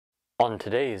On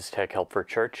today's Tech Help for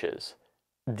Churches,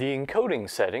 the encoding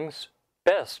settings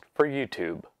best for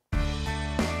YouTube.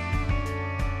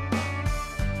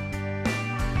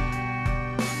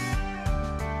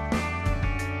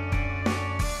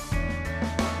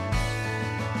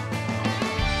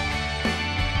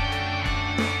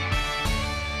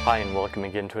 Hi and welcome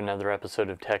again to another episode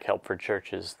of Tech Help for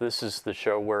Churches. This is the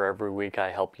show where every week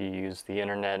I help you use the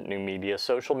internet, new media,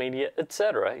 social media,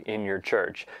 etc. in your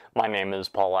church. My name is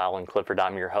Paul Allen Clifford.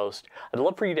 I'm your host. I'd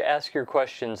love for you to ask your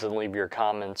questions and leave your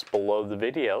comments below the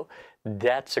video.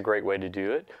 That's a great way to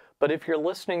do it. But if you're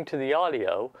listening to the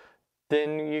audio,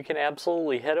 then you can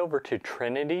absolutely head over to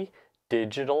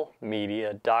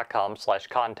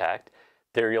trinitydigitalmedia.com/contact.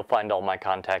 There you'll find all my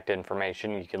contact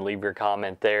information. You can leave your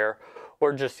comment there,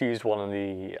 or just use one of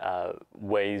the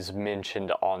ways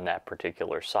mentioned on that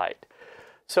particular site.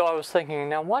 So I was thinking,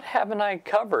 now what haven't I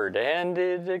covered? And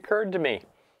it occurred to me,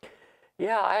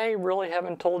 yeah, I really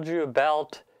haven't told you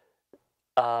about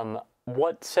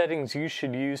what settings you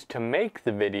should use to make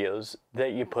the videos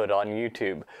that you put on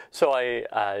YouTube. So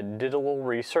I did a little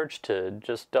research to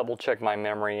just double check my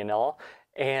memory and all,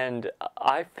 and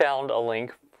I found a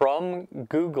link from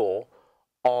Google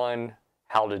on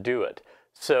how to do it.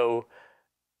 So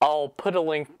I'll put a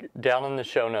link down in the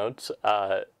show notes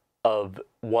of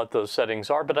what those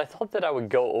settings are, but I thought that I would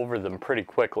go over them pretty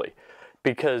quickly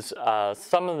because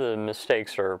some of the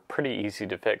mistakes are pretty easy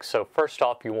to fix. So first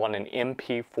off, you want an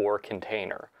Mp4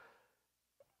 container.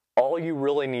 All you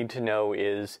really need to know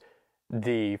is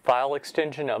the file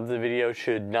extension of the video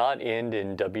should not end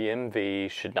in WMV,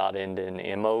 should not end in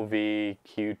MOV,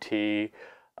 QT,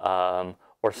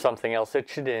 or something else. It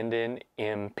should end in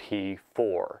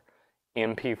MP4.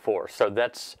 MP4. So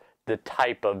that's the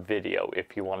type of video,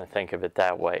 if you want to think of it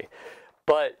that way.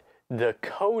 But the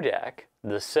codec,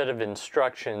 the set of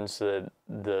instructions that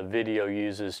the video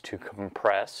uses to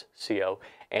compress, CO,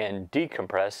 and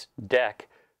decompress, DEC,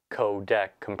 codec,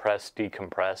 compress,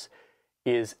 decompress,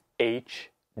 is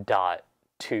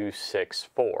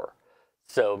H.264.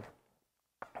 So,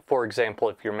 for example,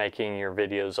 if you're making your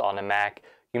videos on a Mac,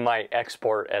 you might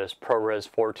export as ProRes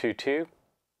 422.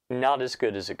 Not as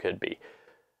good as it could be.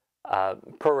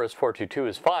 ProRes 422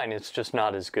 is fine, it's just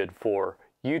not as good for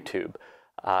YouTube.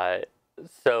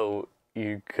 So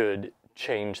you could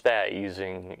change that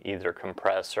using either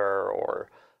compressor or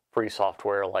free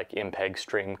software like MPEG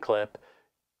Stream Clip.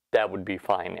 That would be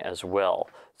fine as well.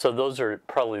 So those are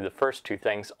probably the first two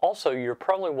things. Also, you're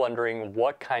probably wondering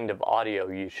what kind of audio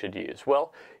you should use.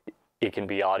 Well, it can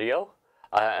be audio.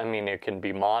 It can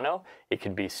be mono, it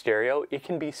can be stereo, it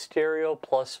can be stereo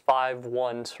plus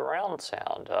 5.1 surround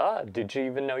sound. Did you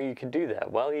even know you could do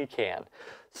that? Well, you can.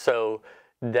 So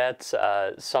that's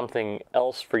something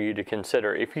else for you to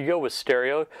consider. If you go with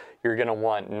stereo, you're going to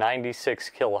want 96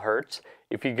 kilohertz.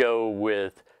 If you go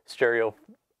with stereo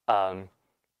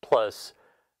plus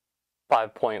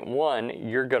 5.1,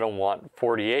 you're going to want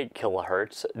 48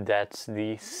 kilohertz. That's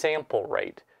the sample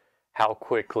rate, how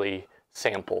quickly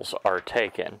samples are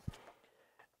taken.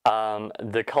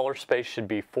 The color space should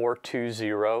be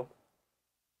 420.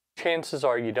 Chances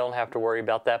are you don't have to worry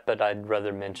about that, but I'd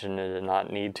rather mention it and not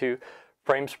need to.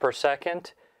 Frames per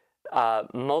second,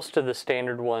 most of the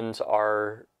standard ones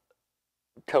are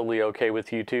totally okay with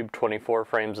YouTube. 24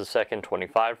 frames a second,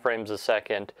 25 frames a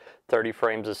second, 30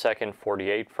 frames a second,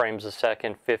 48 frames a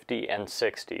second, 50 and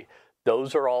 60.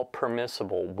 Those are all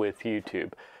permissible with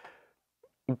YouTube.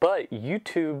 But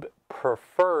YouTube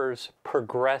prefers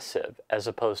progressive as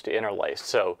opposed to interlaced.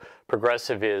 So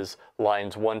progressive is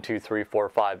lines 1, 2, 3, 4,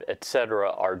 5,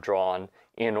 etc. are drawn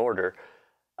in order.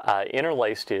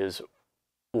 Interlaced is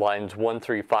lines 1,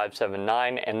 3, 5, 7,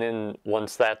 9, and then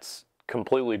once that's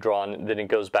completely drawn, then it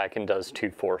goes back and does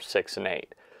 2, 4, 6, and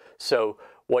 8. So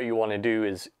what you want to do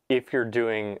is, if you're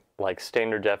doing like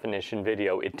standard definition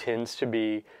video, it tends to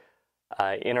be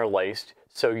interlaced,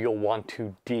 so you'll want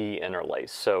to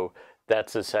de-interlace. So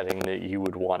that's a setting that you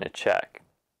would want to check.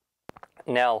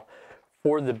 Now,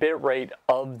 for the bit rate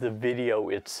of the video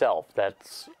itself,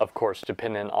 that's of course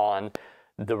dependent on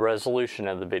the resolution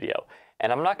of the video.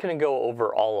 And I'm not going to go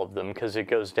over all of them because it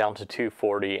goes down to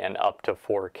 240 and up to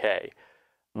 4K.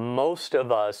 Most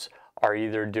of us are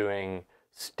either doing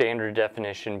standard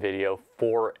definition video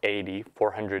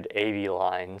 480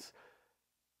 lines,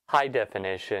 high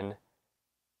definition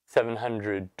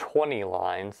 720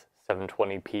 lines,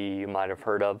 720p you might have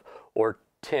heard of, or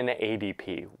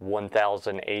 1080p,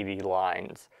 1080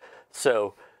 lines.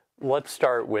 So let's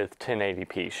start with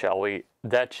 1080p, shall we?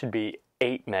 That should be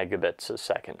 8 megabits a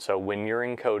second. So when you're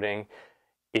encoding,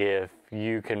 if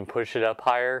you can push it up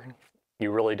higher,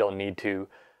 you really don't need to.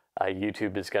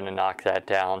 YouTube is going to knock that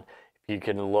down. If you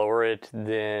can lower it,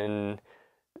 then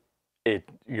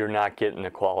you're not getting the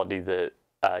quality that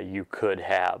you could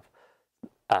have.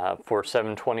 For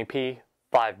 720p,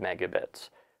 5 megabits.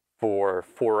 For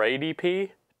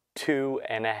 480p,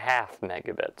 2.5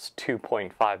 megabits,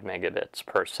 2.5 megabits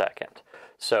per second.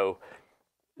 So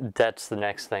that's the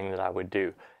next thing that I would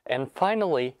do. And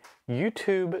finally,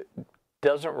 YouTube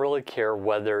doesn't really care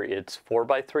whether it's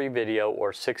 4:3 video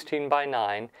or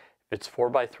 16:9. If it's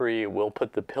 4:3, it will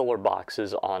put the pillar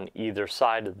boxes on either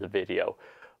side of the video.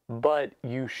 But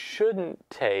you shouldn't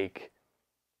take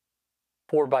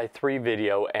 4:3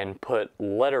 video and put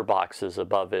letter boxes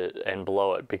above it and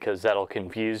below it, because that'll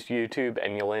confuse YouTube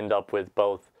and you'll end up with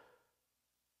both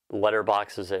letter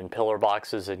boxes and pillar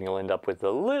boxes, and you'll end up with a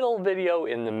little video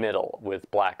in the middle with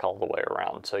black all the way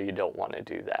around. So you don't want to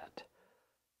do that.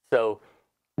 So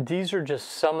these are just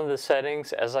some of the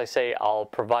settings. As I say, I'll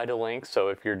provide a link, so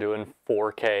if you're doing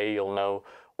 4K, you'll know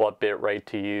what bitrate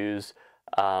to use,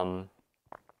 and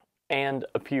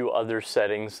a few other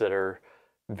settings that are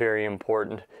very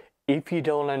important. If you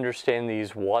don't understand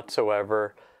these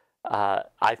whatsoever,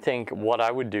 I think what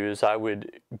I would do is I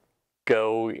would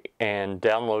go and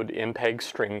download MPEG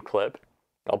Stream Clip.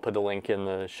 I'll put a link in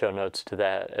the show notes to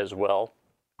that as well.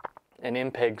 And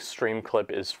MPEG Stream Clip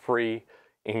is free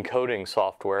encoding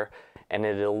software, and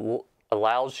it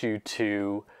allows you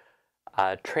to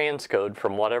transcode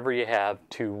from whatever you have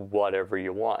to whatever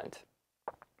you want.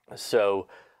 So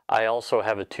I also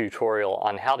have a tutorial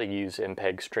on how to use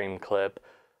MPEG Stream Clip.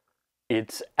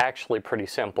 It's actually pretty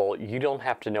simple. You don't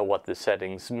have to know what the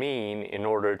settings mean in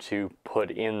order to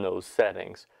put in those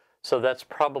settings. So that's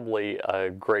probably a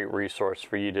great resource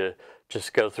for you to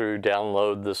just go through,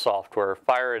 download the software,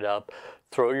 fire it up,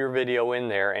 throw your video in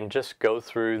there, and just go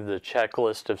through the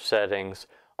checklist of settings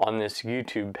on this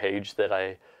YouTube page that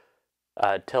I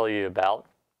tell you about,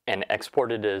 and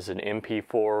export it as an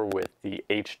MP4 with the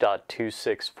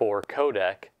H.264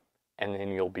 codec, and then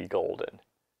you'll be golden.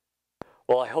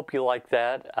 Well, I hope you liked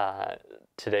that,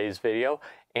 today's video,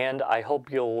 and I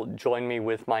hope you'll join me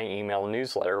with my email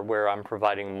newsletter, where I'm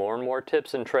providing more and more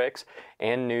tips and tricks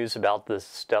and news about the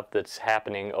stuff that's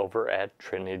happening over at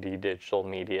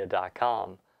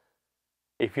trinitydigitalmedia.com.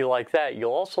 If you like that,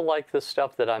 you'll also like the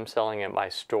stuff that I'm selling at my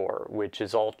store, which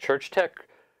is all church tech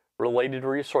related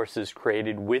resources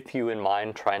created with you in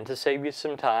mind, trying to save you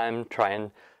some time,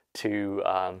 trying to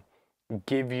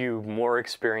give you more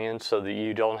experience so that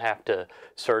you don't have to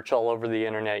search all over the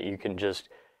internet. You can just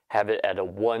have it at a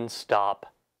one-stop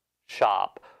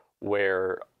shop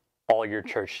where all your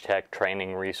church tech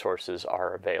training resources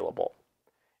are available.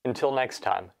 Until next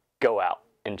time, go out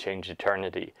and change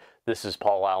eternity. This is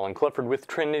Paul Allen Clifford with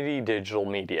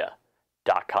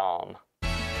trinitydigitalmedia.com.